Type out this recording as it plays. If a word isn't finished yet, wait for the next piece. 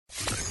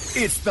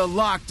It's the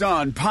Locked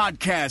On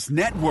Podcast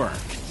Network,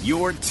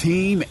 your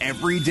team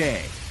every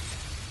day.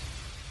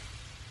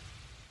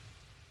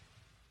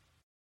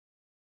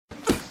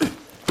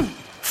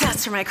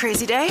 That's for my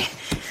crazy day,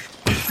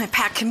 my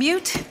packed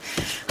commute,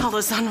 all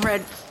those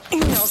unread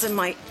emails in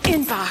my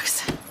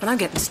inbox. But I'm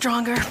getting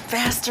stronger,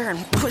 faster,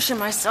 and pushing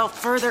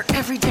myself further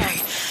every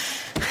day.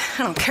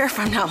 I don't care if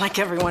I'm not like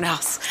everyone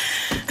else.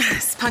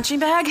 This punching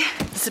bag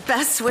is the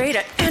best way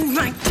to end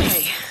my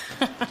day.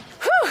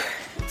 Whew.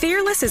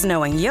 Fearless is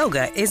knowing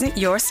yoga isn't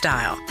your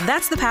style.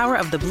 That's the power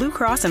of the Blue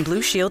Cross and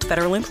Blue Shield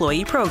Federal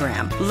Employee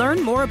Program.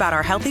 Learn more about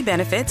our healthy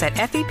benefits at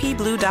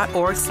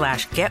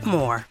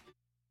fepblue.org/getmore.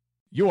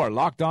 You are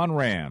Locked On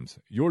Rams,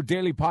 your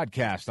daily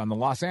podcast on the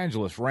Los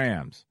Angeles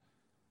Rams.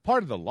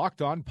 Part of the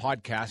Locked On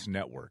Podcast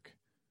Network.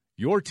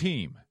 Your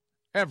team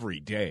every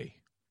day.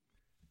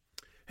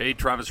 Hey,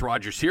 Travis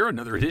Rogers here.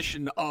 Another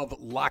edition of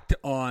Locked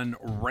On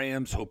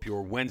Rams. Hope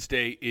your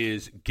Wednesday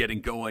is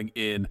getting going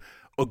in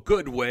a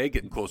good way,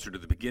 getting closer to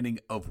the beginning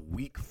of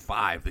Week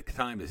 5. The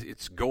time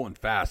it's going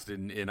fast,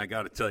 and I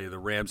got to tell you, the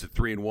Rams at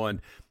 3-1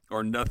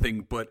 are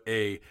nothing but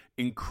a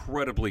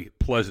incredibly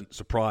pleasant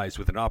surprise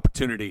with an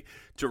opportunity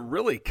to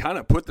really kind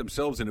of put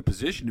themselves in a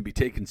position to be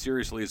taken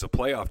seriously as a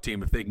playoff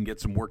team if they can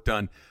get some work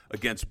done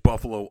against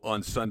Buffalo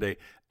on Sunday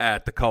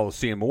at the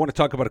Coliseum. I want to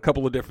talk about a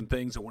couple of different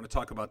things. I want to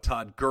talk about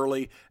Todd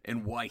Gurley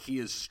and why he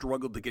has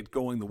struggled to get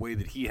going the way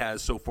that he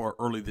has so far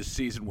early this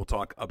season. We'll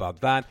talk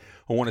about that.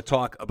 I want to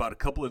talk about a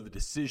couple of the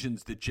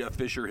decisions that Jeff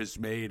Fisher has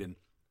made and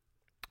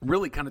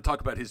really kind of talk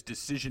about his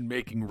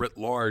decision-making writ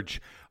large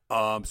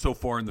so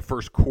far in the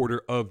first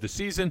quarter of the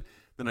season.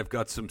 Then I've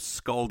got some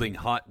scalding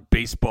hot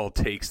baseball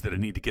takes that I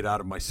need to get out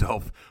of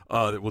myself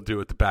that we'll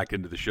do at the back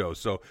end of the show.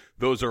 So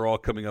those are all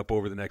coming up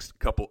over the next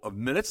couple of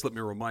minutes. Let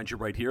me remind you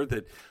right here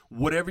that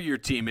whatever your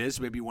team is,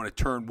 maybe you want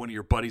to turn one of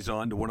your buddies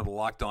on to one of the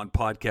Locked On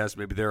podcasts.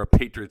 Maybe they're a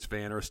Patriots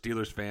fan or a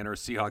Steelers fan or a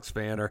Seahawks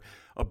fan or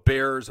a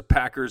Bears, a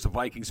Packers, a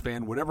Vikings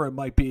fan, whatever it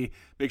might be.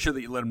 Make sure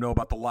that you let them know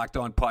about the Locked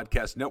On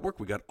Podcast Network.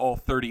 We got all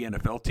 30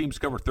 NFL teams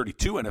covered,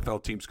 32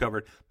 NFL teams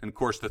covered, and of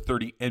course the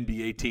 30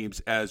 NBA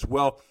teams as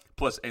well,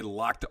 plus a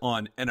Locked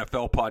On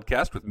NFL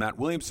podcast with Matt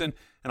Williamson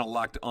and a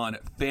Locked On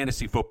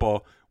Fantasy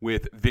Football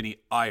with Vinny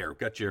Iyer.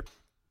 Got your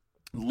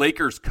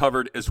Lakers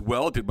covered as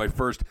well. Did my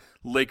first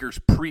Lakers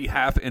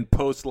pre-half and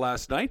post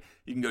last night.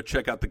 You can go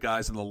check out the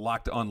guys in the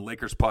Locked On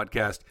Lakers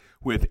podcast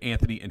with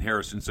Anthony and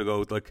Harrison. So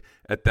go look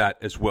at that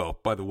as well.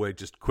 By the way,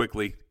 just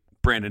quickly,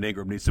 Brandon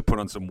Ingram needs to put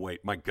on some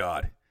weight. My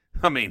God.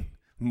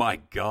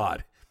 My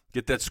God.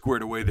 Get that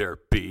squared away there,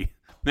 B.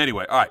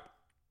 Anyway, all right.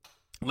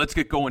 Let's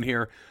get going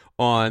here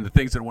on the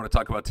things that I want to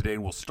talk about today,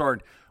 and we'll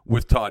start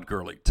with Todd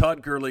Gurley.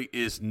 Todd Gurley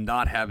is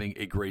not having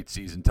a great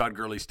season. Todd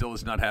Gurley still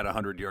has not had a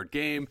 100-yard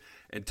game,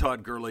 and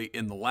Todd Gurley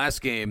in the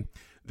last game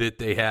that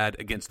they had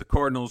against the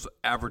Cardinals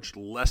averaged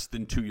less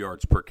than 2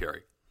 yards per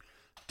carry.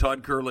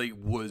 Todd Gurley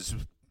was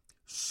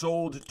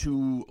sold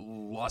to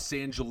Los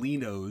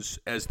Angelinos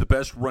as the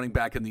best running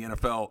back in the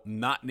NFL,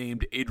 not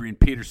named Adrian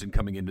Peterson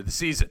coming into the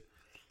season.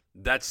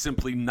 That's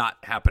simply not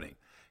happening.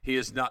 He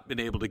has not been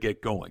able to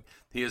get going.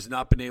 He has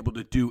not been able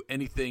to do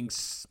anything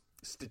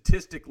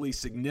statistically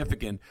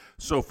significant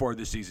so far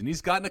this season.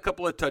 He's gotten a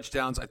couple of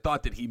touchdowns. I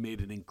thought that he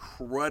made an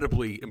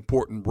incredibly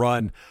important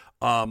run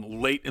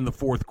late in the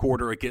fourth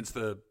quarter against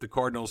the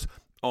Cardinals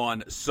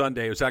on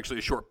Sunday. It was actually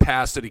a short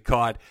pass that he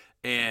caught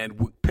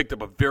and picked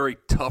up a very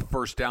tough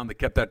first down that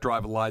kept that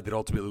drive alive that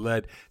ultimately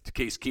led to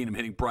Case Keenum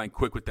hitting Brian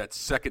Quick with that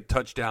second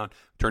touchdown.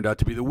 Turned out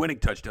to be the winning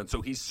touchdown.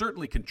 So he's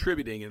certainly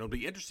contributing, and it'll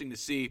be interesting to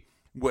see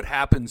what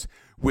happens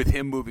with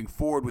him moving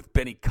forward, with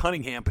Benny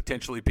Cunningham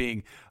potentially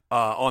being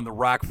on the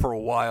rack for a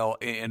while,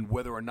 and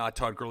whether or not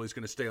Todd Gurley is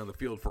going to stay on the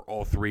field for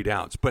all three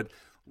downs. But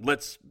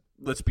let's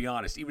be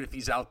honest, even if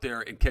he's out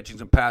there and catching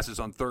some passes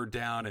on third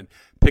down and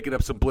picking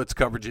up some blitz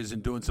coverages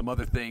and doing some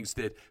other things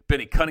that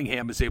Benny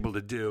Cunningham is able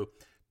to do,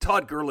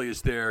 Todd Gurley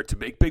is there to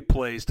make big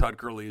plays. Todd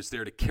Gurley is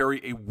there to carry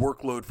a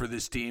workload for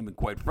this team, and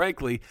quite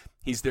frankly,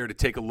 he's there to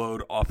take a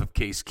load off of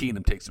Case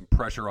Keenum, take some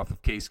pressure off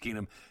of Case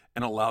Keenum,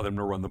 and allow them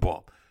to run the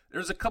ball.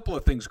 There's a couple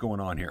of things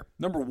going on here.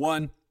 Number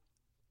one,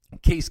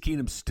 Case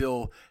Keenum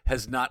still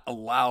has not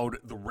allowed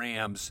the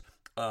Rams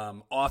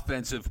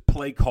offensive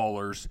play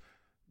callers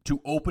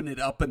to open it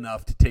up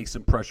enough to take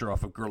some pressure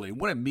off of Gurley. And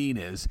what I mean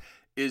is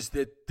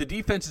that the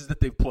defenses that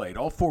they've played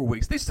all 4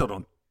 weeks, they still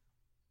don't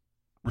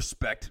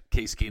respect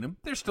Case Keenum.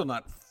 They're still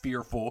not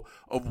fearful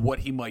of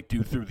what he might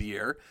do through the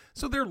air.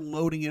 So they're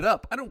loading it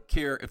up. I don't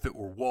care if it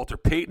were Walter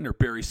Payton or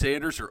Barry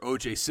Sanders or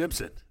O.J.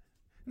 Simpson.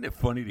 Isn't it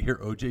funny to hear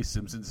O.J.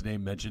 Simpson's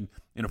name mentioned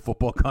in a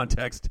football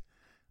context?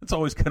 It's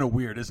always kind of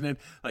weird, isn't it?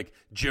 Like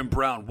Jim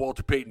Brown,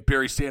 Walter Payton,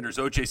 Barry Sanders,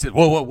 O.J. said,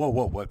 whoa,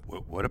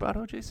 what about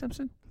O.J.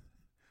 Simpson?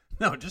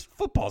 No, just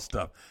football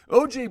stuff.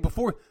 O.J.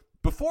 before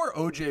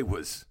O.J.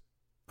 was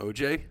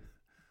O.J.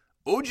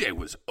 O.J.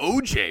 was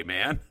O.J.,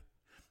 man.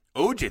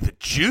 O.J., the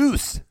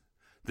juice.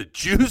 The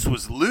juice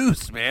was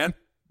loose, man,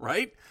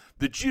 right?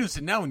 The juice.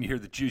 And now when you hear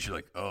the juice, you're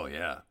like, oh,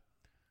 yeah,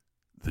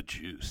 the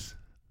juice.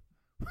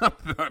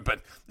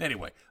 But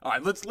anyway, all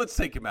right, let's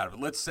take him out of it.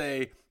 Let's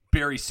say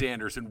Barry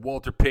Sanders and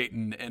Walter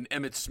Payton and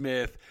Emmitt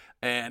Smith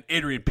and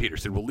Adrian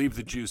Peterson. We'll leave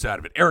the juice out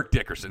of it. Eric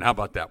Dickerson, how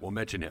about that? We'll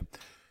mention him.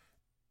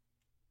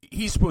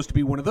 He's supposed to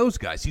be one of those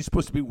guys. He's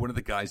supposed to be one of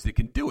the guys that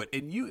can do it.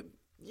 And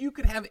you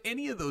could have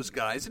any of those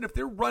guys, and if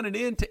they're running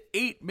into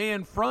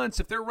 8-man fronts,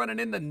 if they're running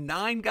into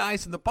 9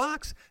 guys in the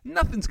box,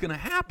 nothing's going to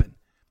happen.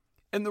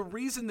 And the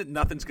reason that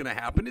nothing's going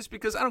to happen is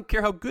because I don't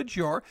care how good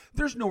you are,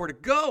 there's nowhere to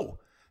go.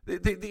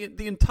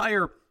 The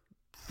entire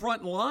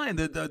front line,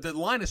 the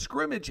line of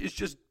scrimmage is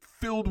just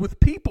filled with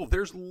people.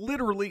 There's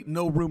literally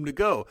no room to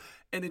go.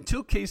 And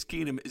until Case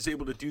Keenum is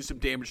able to do some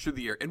damage through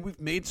the air, and we've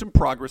made some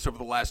progress over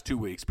the last 2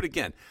 weeks, but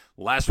again,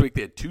 last week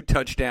they had 2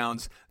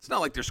 touchdowns. It's not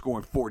like they're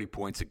scoring 40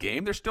 points a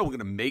game. They're still going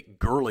to make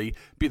Gurley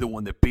be the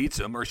one that beats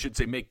them, or I should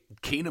say make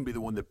Keenum be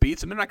the one that beats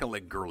them. They're not going to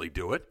let Gurley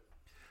do it.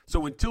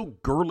 So until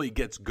Gurley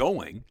gets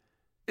going,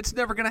 it's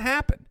never going to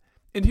happen.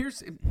 And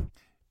here's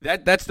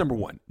that's number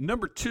one.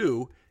 Number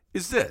two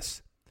is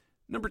this.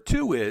 Number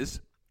two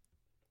is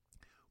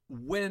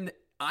when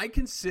I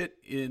can sit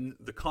in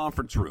the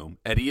conference room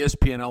at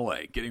ESPN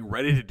LA getting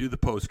ready to do the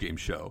postgame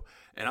show,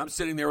 and I'm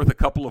sitting there with a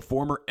couple of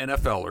former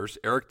NFLers,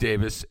 Eric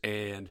Davis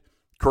and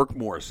Kirk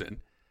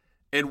Morrison,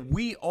 and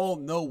we all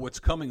know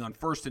what's coming on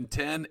 1st and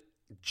 10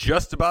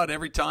 just about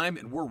every time,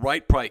 and we're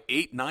right probably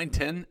 8, 9,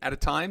 10 at a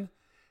time,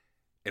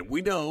 and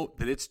we know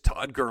that it's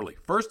Todd Gurley.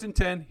 1st and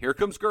 10, here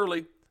comes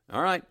Gurley.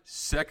 All right,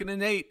 2nd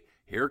and 8,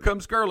 here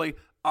comes Gurley.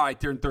 All right,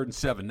 they're in 3rd and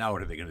 7. Now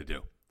what are they going to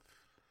do?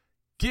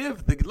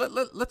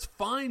 Let's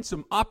find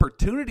some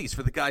opportunities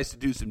for the guys to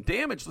do some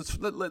damage.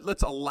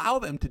 Let's allow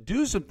them to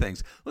do some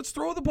things. Let's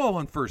throw the ball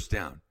on 1st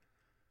down.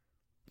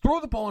 Throw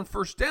the ball on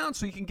 1st down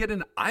so you can get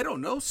in,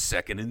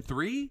 2nd and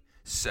 3,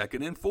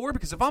 2nd and 4.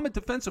 Because if I'm a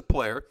defensive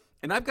player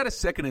and I've got a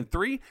 2nd and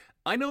 3,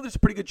 I know there's a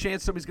pretty good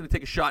chance somebody's going to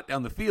take a shot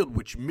down the field,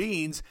 which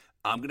means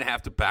I'm going to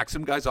have to back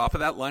some guys off of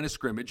that line of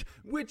scrimmage,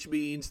 which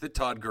means that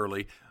Todd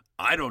Gurley,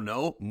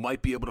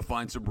 might be able to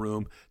find some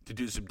room to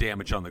do some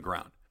damage on the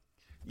ground.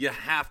 You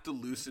have to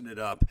loosen it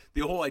up.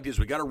 The whole idea is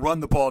we got to run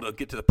the ball to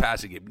get to the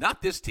passing game.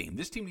 Not this team.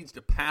 This team needs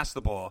to pass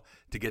the ball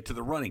to get to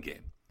the running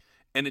game.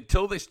 And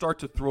until they start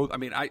to throw,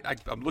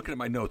 I'm looking at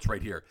my notes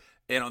right here.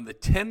 And on the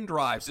 10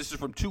 drives, this is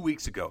from 2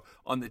 weeks ago,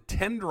 on the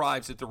 10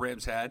 drives that the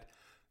Rams had,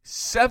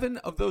 7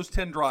 of those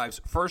 10 drives,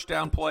 1st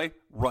down play,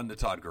 run to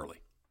Todd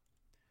Gurley.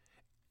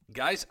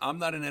 Guys, I'm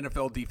not an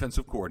NFL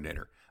defensive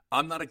coordinator.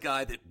 I'm not a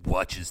guy that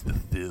watches the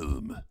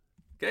film.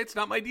 Okay, it's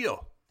not my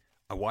deal.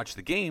 I watch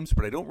the games,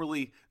 but I don't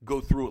really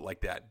go through it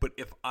like that. But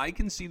if I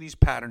can see these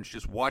patterns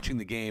just watching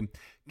the game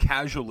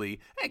casually,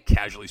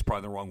 casually is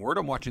probably the wrong word.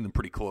 I'm watching them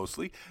pretty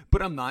closely,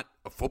 but I'm not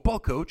a football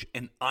coach,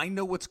 and I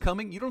know what's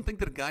coming. You don't think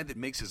that a guy that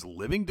makes his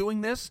living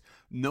doing this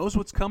knows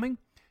what's coming?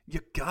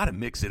 You got to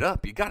mix it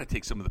up. You got to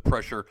take some of the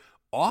pressure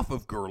off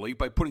of Gurley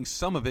by putting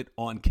some of it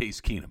on Case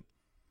Keenum.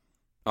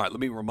 All right,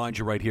 let me remind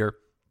you right here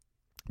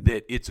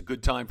that it's a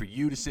good time for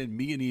you to send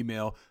me an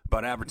email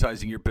about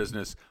advertising your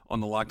business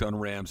on the Locked On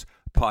Rams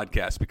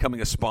podcast,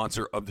 becoming a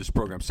sponsor of this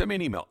program. Send me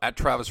an email at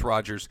Travis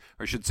Rogers,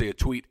 or I should say a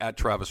tweet at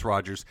Travis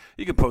Rogers.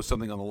 You can post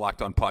something on the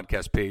Locked On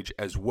podcast page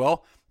as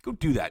well. Go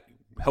do that.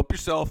 Help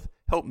yourself,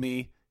 help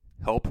me,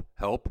 help,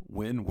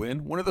 win.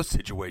 One of those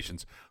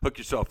situations. Hook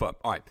yourself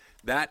up. All right,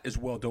 that as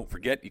well. Don't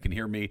forget, you can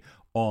hear me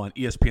on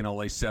ESPN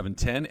LA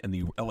 710 and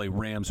the LA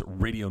Rams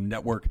radio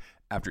network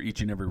after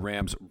each and every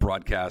Rams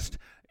broadcast.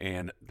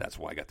 And that's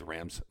why I got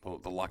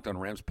the Locked On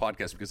Rams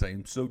podcast, because I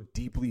am so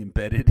deeply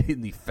embedded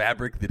in the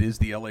fabric that is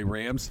the LA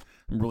Rams.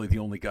 I'm really the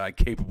only guy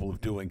capable of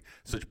doing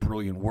such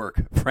brilliant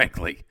work,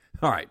 frankly.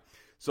 All right,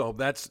 so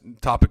that's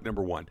topic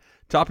number one.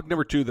 Topic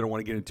number two that I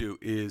want to get into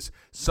is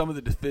some of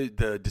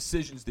the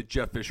decisions that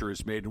Jeff Fisher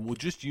has made, and we'll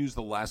just use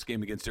the last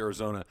game against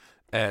Arizona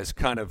as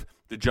kind of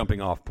the jumping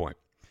off point.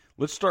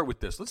 Let's start with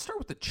this. Let's start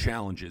with the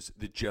challenges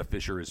that Jeff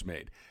Fisher has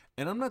made.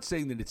 And I'm not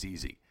saying that it's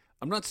easy.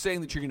 I'm not saying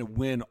that you're going to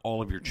win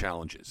all of your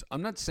challenges.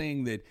 I'm not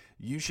saying that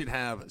you should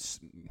have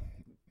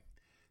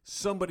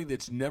somebody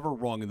that's never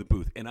wrong in the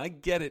booth. And I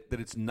get it that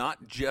it's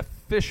not Jeff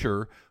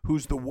Fisher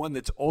who's the one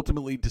that's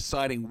ultimately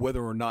deciding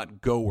whether or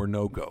not go or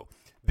no go.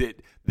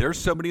 That there's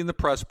somebody in the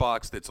press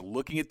box that's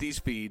looking at these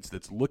feeds,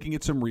 that's looking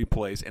at some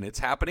replays, and it's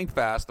happening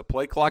fast. The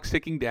play clock's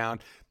ticking down.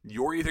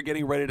 You're either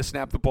getting ready to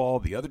snap the ball,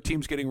 the other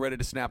team's getting ready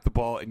to snap the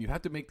ball, and you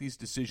have to make these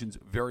decisions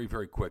very,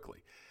 very quickly.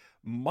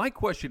 My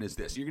question is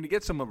this. You're going to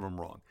get some of them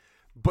wrong.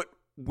 But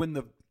when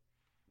the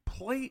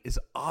play is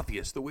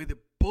obvious, the way that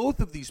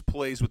both of these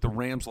plays with the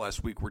Rams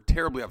last week were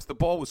terribly obvious. The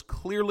ball was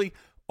clearly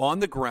on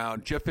the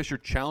ground. Jeff Fisher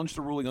challenged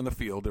the ruling on the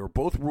field. They were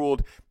both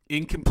ruled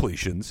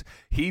incompletions.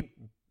 He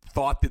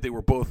thought that they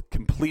were both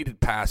completed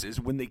passes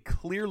when they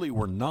clearly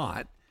were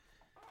not.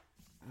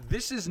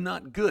 This is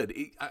not good.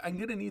 I'm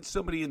going to need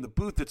somebody in the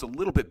booth that's a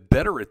little bit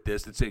better at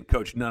this that's saying,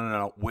 Coach,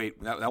 no,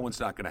 wait, that one's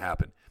not going to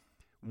happen.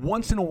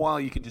 Once in a while,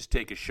 you can just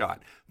take a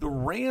shot. The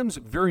Rams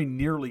very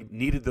nearly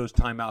needed those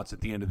timeouts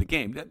at the end of the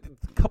game.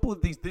 A couple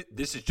of these,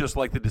 this is just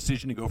like the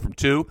decision to go from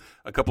 2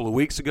 a couple of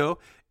weeks ago.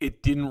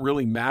 It didn't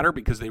really matter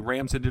because the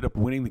Rams ended up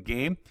winning the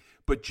game.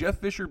 But Jeff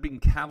Fisher being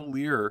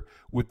cavalier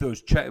with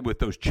those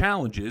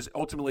challenges,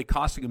 ultimately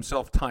costing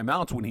himself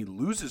timeouts when he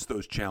loses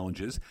those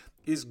challenges,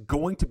 is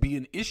going to be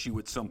an issue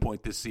at some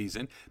point this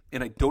season.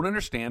 And I don't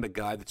understand a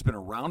guy that's been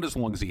around as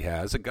long as he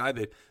has, a guy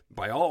that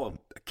by all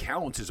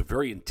accounts is a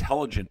very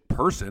intelligent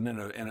person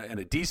and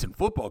a decent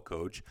football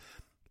coach,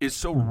 is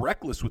so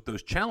reckless with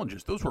those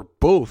challenges. Those were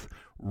both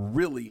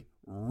really,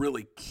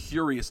 really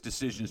curious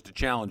decisions to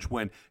challenge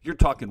when you're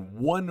talking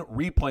one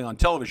replay on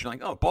television,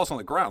 like, oh, ball's on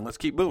the ground, let's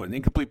keep moving,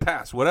 incomplete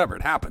pass, whatever,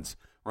 it happens,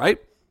 right?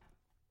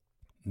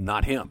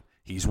 Not him.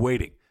 He's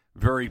waiting.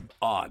 Very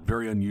odd,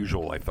 very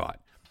unusual, I thought.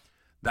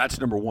 That's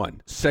number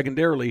one.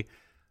 Secondarily,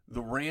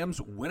 the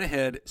Rams went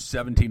ahead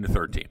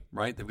 17-13,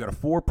 right? They've got a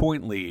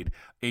 4-point lead.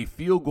 A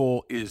field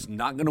goal is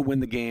not going to win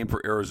the game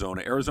for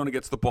Arizona. Arizona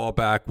gets the ball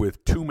back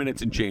with 2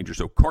 minutes and change.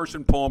 So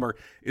Carson Palmer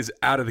is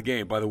out of the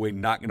game. By the way,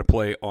 not going to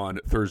play on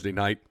Thursday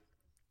night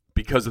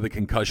because of the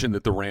concussion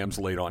that the Rams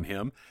laid on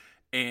him.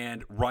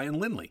 And Ryan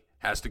Lindley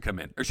has to come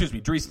in. Or excuse me,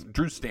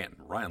 Drew Stanton.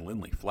 Ryan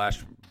Lindley,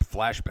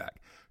 flashback.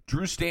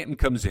 Drew Stanton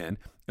comes in,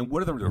 and what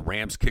do the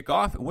Rams kick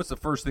off? And what's the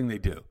first thing they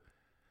do?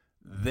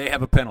 They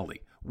have a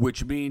penalty,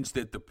 which means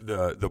that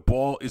the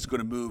ball is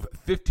going to move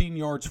 15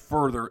 yards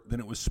further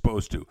than it was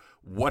supposed to.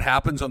 What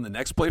happens on the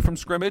next play from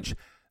scrimmage?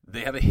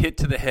 They have a hit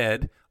to the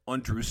head on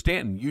Drew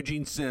Stanton.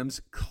 Eugene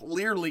Sims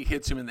clearly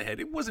hits him in the head.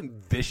 It wasn't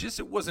vicious.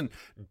 It wasn't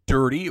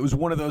dirty. It was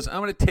one of those,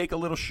 I'm going to take a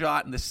little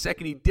shot, and the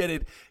second he did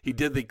it, he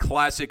did the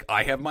classic,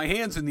 I have my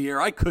hands in the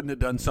air, I couldn't have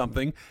done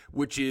something,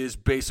 which is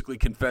basically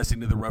confessing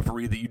to the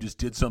referee that you just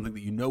did something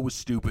that you know was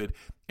stupid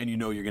and you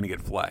know you're going to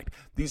get flagged.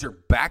 These are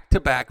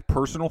back-to-back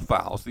personal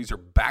fouls. These are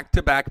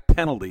back-to-back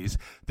penalties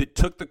that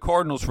took the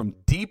Cardinals from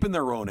deep in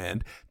their own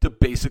end to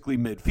basically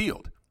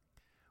midfield,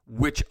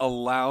 which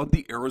allowed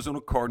the Arizona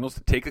Cardinals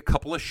to take a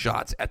couple of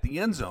shots at the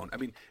end zone. I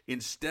mean,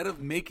 instead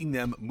of making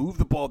them move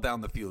the ball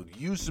down the field,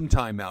 use some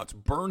timeouts,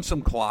 burn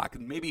some clock,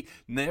 and maybe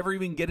never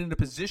even get into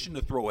position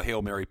to throw a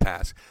Hail Mary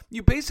pass,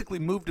 you basically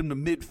moved them to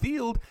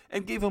midfield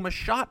and gave them a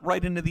shot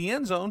right into the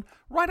end zone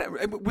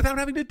without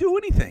having to do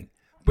anything.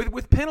 But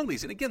with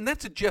penalties, and again,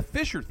 that's a Jeff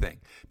Fisher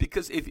thing,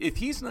 because if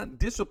he's not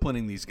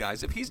disciplining these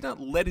guys, if he's not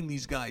letting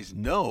these guys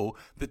know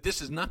that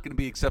this is not going to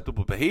be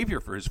acceptable behavior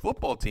for his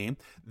football team,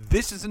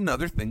 this is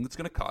another thing that's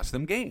going to cost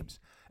them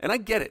games. And I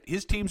get it.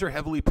 His teams are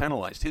heavily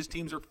penalized. His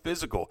teams are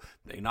physical.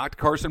 They knocked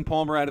Carson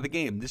Palmer out of the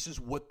game. This is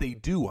what they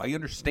do. I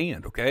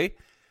understand, okay?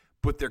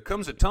 But there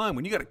comes a time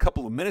when you got a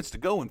couple of minutes to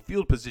go and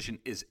field position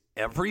is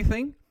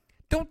everything.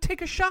 Don't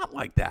take a shot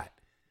like that.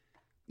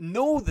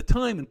 Know the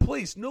time and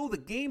place, know the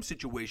game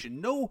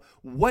situation, know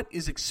what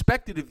is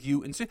expected of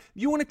you. And so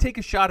you want to take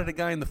a shot at a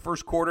guy in the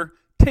first quarter,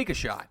 take a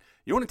shot.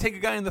 You want to take a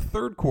guy in the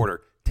third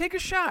quarter, take a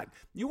shot.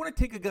 You want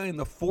to take a guy in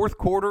the fourth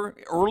quarter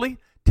early,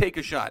 take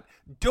a shot.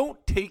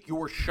 Don't take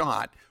your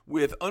shot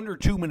with under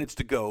 2 minutes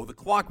to go, the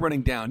clock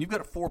running down. You've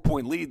got a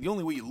 4-point lead. The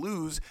only way you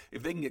lose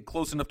if they can get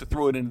close enough to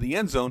throw it into the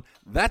end zone.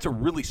 That's a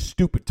really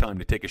stupid time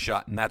to take a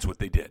shot, and that's what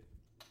they did.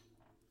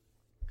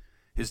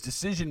 His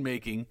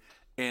decision-making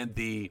and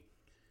the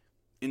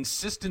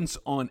insistence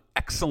on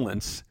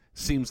excellence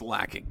seems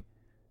lacking,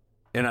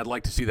 and I'd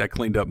like to see that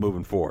cleaned up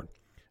moving forward.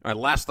 All right,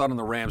 last thought on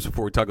the Rams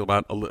before we talk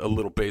about a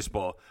little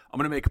baseball. I'm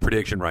going to make a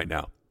prediction right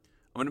now.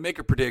 I'm going to make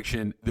a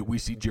prediction that we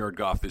see Jared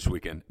Goff this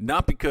weekend,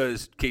 not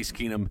because Case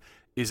Keenum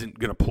isn't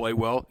going to play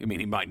well. I mean,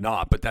 he might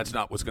not, but that's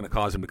not what's going to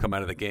cause him to come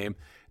out of the game.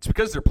 It's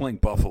because they're playing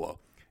Buffalo.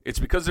 It's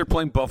because they're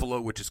playing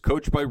Buffalo, which is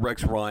coached by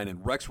Rex Ryan,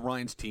 and Rex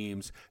Ryan's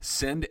teams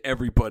send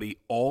everybody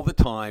all the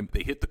time.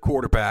 They hit the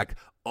quarterback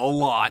a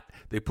lot.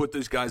 They put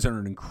those guys under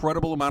an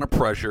incredible amount of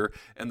pressure,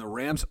 and the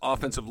Rams'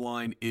 offensive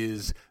line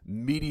is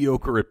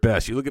mediocre at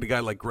best. You look at a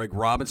guy like Greg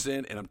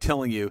Robinson, and I'm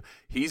telling you,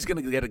 he's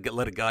going to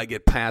let a guy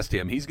get past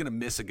him. He's going to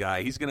miss a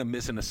guy. He's going to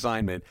miss an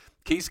assignment.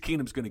 Case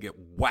Keenum's going to get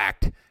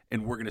whacked,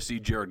 and we're going to see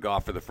Jared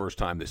Goff for the first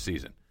time this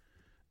season.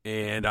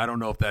 And I don't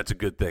know if that's a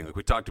good thing. Like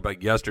we talked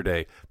about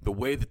yesterday, the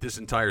way that this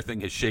entire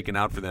thing has shaken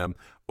out for them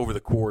over the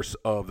course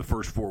of the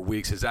first 4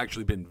 weeks has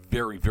actually been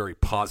very, very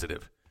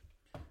positive.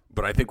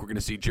 But I think we're going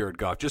to see Jared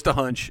Goff. Just a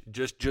hunch,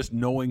 just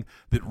knowing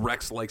that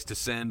Rex likes to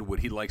send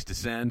what he likes to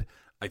send,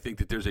 I think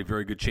that there's a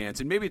very good chance.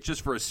 And maybe it's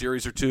just for a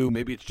series or two.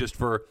 Maybe it's just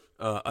for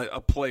a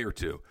play or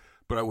two.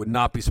 But I would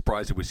not be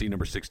surprised if we see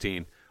number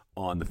 16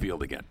 on the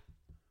field again.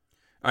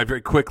 All right,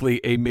 very quickly,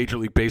 a Major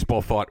League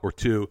Baseball thought or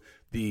two.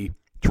 The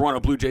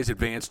Toronto Blue Jays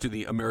advance to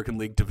the American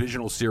League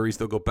Divisional Series.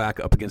 They'll go back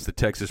up against the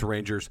Texas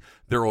Rangers.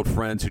 They're old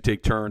friends who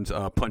take turns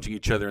punching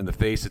each other in the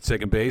face at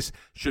second base.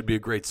 Should be a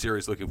great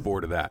series. Looking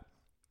forward to that.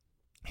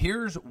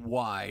 Here's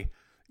why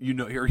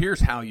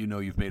here's how you know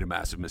you've made a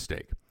massive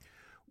mistake.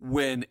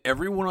 When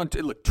everyone on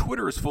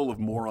Twitter is full of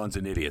morons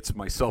and idiots,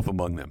 myself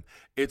among them.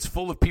 It's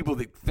full of people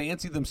that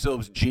fancy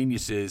themselves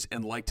geniuses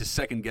and like to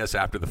second guess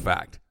after the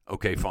fact.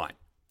 Okay, fine.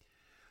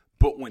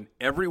 But when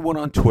everyone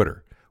on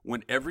Twitter,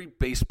 when every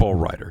baseball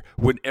writer,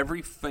 when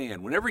every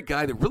fan, when every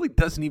guy that really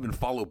doesn't even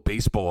follow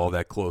baseball all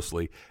that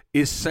closely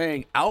is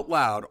saying out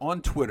loud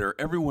on Twitter,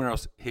 everyone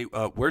else, hey,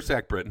 where's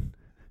Zach Britton?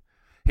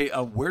 Hey,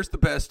 where's the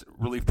best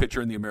relief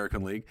pitcher in the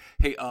American League?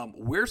 Hey,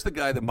 where's the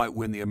guy that might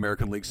win the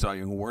American League Cy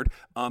Young Award?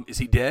 Is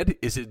he dead?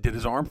 Did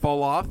his arm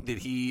fall off? Did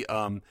he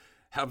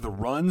have the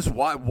runs?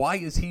 Why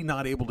is he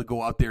not able to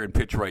go out there and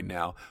pitch right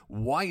now?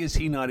 Why is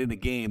he not in a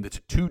game that's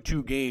a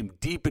 2-2 game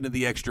deep into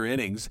the extra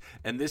innings?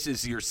 And this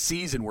is your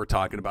season we're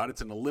talking about.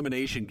 It's an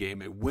elimination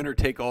game, a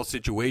winner-take-all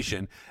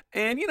situation.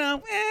 And,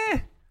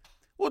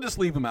 we'll just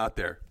leave him out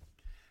there.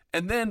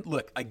 And then,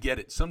 look, I get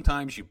it.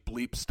 Sometimes you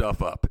bleep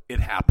stuff up.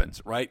 It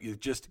happens, right?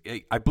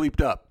 I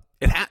bleeped up.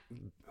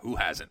 Who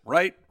hasn't,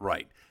 right?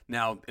 Right.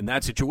 Now, in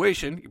that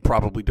situation, you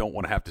probably don't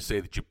want to have to say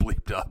that you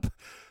bleeped up.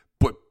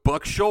 But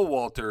Buck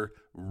Showalter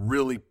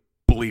really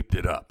bleeped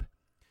it up.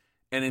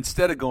 And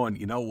instead of going,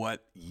 you know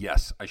what?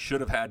 Yes, I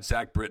should have had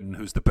Zach Britton,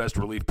 who's the best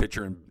relief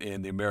pitcher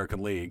in the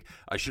American League.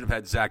 I should have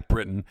had Zach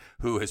Britton,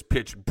 who has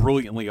pitched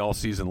brilliantly all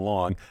season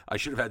long. I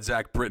should have had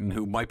Zach Britton,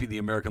 who might be the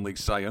American League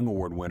Cy Young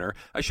Award winner.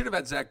 I should have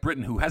had Zach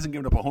Britton, who hasn't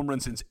given up a home run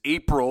since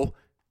April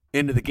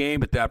into the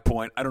game at that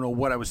point. I don't know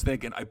what I was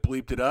thinking. I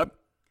bleeped it up.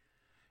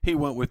 He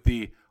went with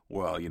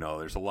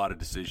there's a lot of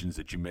decisions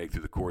that you make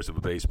through the course of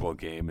a baseball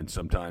game, and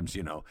sometimes,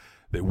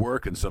 they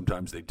work and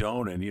sometimes they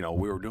don't. And,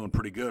 we were doing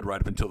pretty good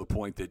right up until the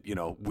point that,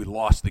 we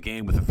lost the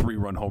game with a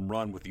 3-run home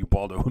run with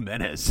Ubaldo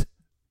Jimenez.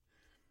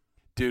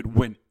 Dude,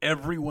 when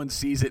everyone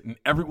sees it and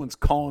everyone's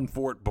calling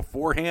for it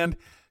beforehand,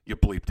 you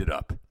bleeped it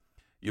up.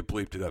 You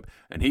bleeped it up.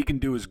 And he can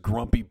do his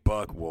grumpy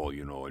Buck,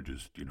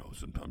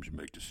 sometimes you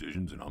make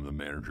decisions and I'm the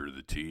manager of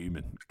the team.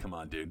 And come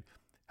on, dude.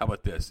 How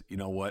about this? You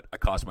know what? I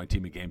cost my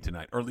team a game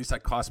tonight. Or at least I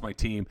cost my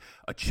team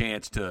a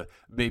chance to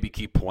maybe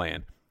keep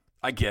playing.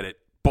 I get it.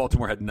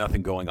 Baltimore had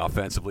nothing going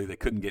offensively. They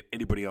couldn't get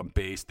anybody on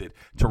base. That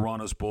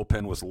Toronto's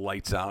bullpen was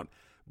lights out.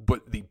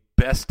 But the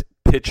best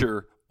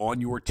pitcher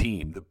on your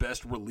team, the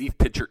best relief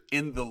pitcher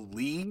in the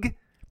league,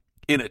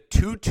 in a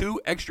 2-2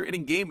 extra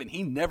inning game, and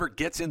he never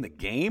gets in the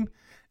game,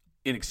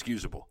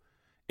 inexcusable.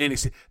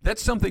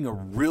 That's something a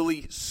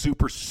really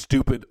super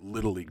stupid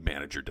Little League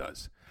manager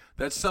does.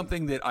 That's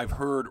something that I've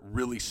heard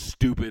really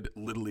stupid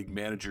Little League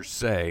managers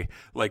say,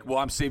 like, well,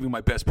 I'm saving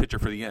my best pitcher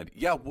for the end.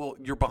 Yeah, well,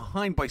 you're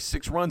behind by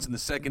 6 runs in the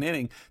second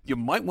inning. You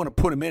might want to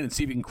put him in and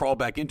see if you can crawl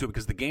back into it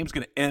because the game's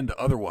going to end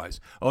otherwise.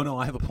 Oh, no,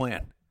 I have a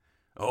plan.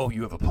 Oh,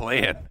 you have a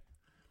plan.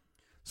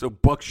 So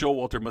Buck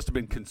Showalter must have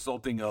been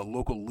consulting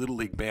local Little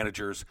League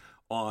managers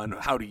on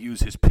how to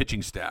use his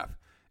pitching staff.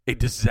 A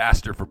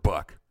disaster for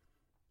Buck.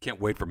 Can't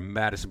wait for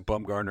Madison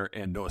Bumgarner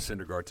and Noah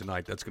Syndergaard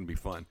tonight. That's going to be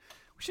fun.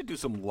 We should do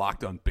some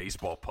Locked On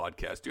Baseball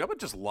podcast. How about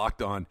just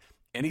Locked On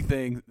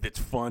anything that's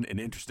fun and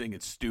interesting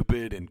and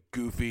stupid and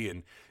goofy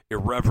and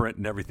irreverent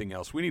and everything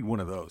else? We need one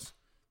of those.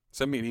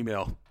 Send me an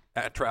email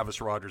at Travis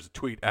Rogers, a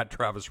tweet at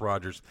Travis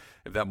Rogers,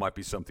 if that might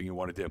be something you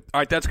want to do.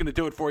 All right, that's going to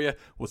do it for you.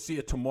 We'll see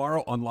you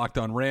tomorrow on Locked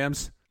On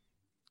Rams.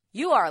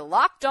 You are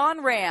Locked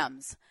On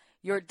Rams,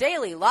 your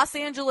daily Los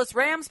Angeles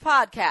Rams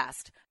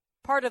podcast,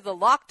 part of the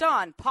Locked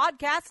On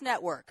Podcast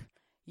Network,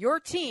 your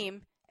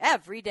team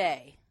every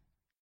day.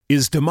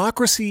 Is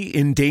democracy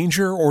in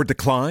danger or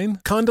decline?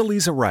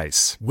 Condoleezza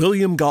Rice,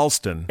 William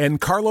Galston,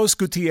 and Carlos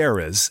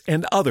Gutierrez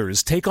and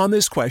others take on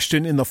this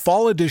question in the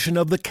fall edition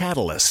of The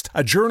Catalyst,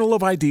 a journal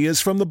of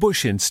ideas from the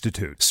Bush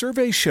Institute.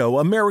 Surveys show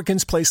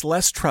Americans place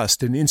less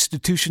trust in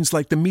institutions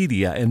like the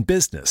media and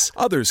business.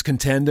 Others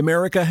contend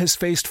America has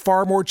faced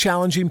far more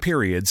challenging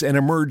periods and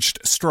emerged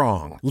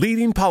strong.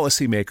 Leading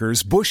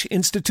policymakers, Bush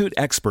Institute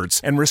experts,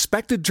 and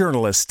respected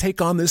journalists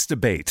take on this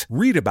debate.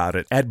 Read about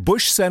it at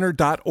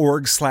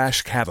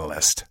bushcenter.org/catalyst.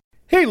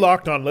 Hey,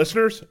 Locked On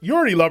listeners, you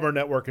already love our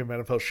network of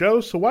NFL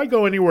shows, so why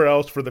go anywhere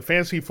else for the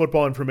fantasy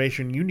football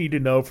information you need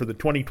to know for the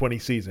 2020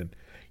 season?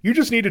 You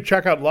just need to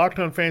check out Locked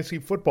On Fantasy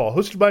Football,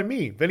 hosted by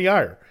me, Vinny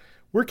Iyer.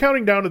 We're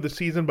counting down to the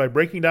season by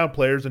breaking down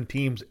players and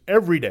teams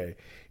every day.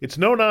 It's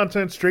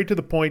no-nonsense,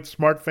 straight-to-the-point,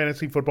 smart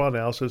fantasy football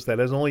analysis that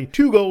has only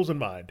 2 goals in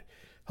mind,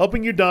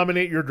 helping you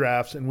dominate your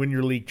drafts and win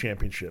your league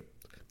championship.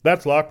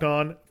 That's Locked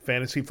On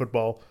Fantasy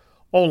Football,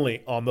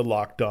 only on the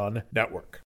Locked On Network.